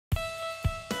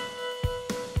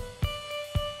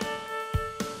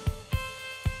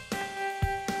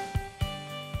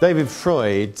David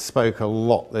Freud spoke a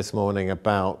lot this morning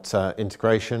about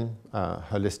integration,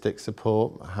 holistic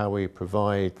support, how we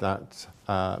provide that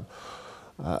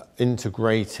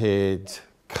integrated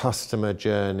customer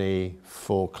journey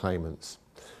for claimants.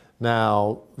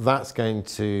 Now, that's going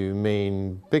to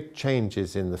mean big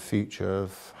changes in the future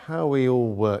of how we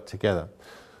all work together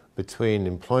between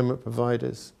employment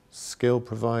providers, skill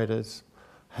providers,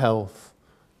 health,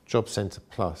 Job Centre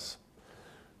Plus.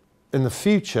 In the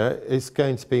future, it's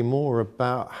going to be more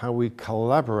about how we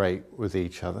collaborate with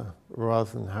each other rather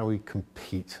than how we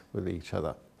compete with each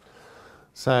other.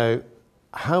 So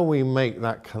how we make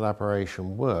that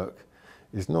collaboration work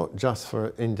is not just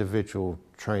for individual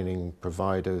training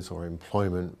providers or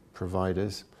employment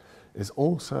providers. It's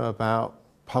also about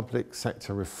public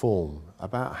sector reform,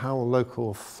 about how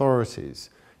local authorities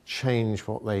change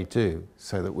what they do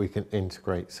so that we can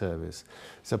integrate service.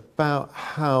 It's about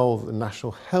how the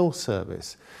National Health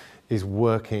Service is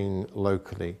working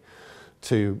locally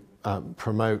to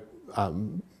promote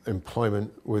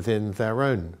employment within their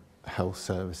own health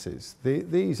services.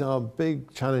 These are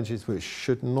big challenges which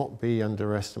should not be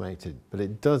underestimated, but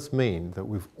it does mean that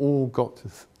we've all got to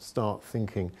start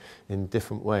thinking in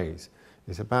different ways.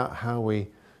 It's about how we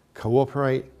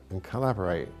cooperate and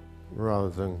collaborate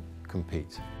rather than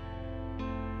compete.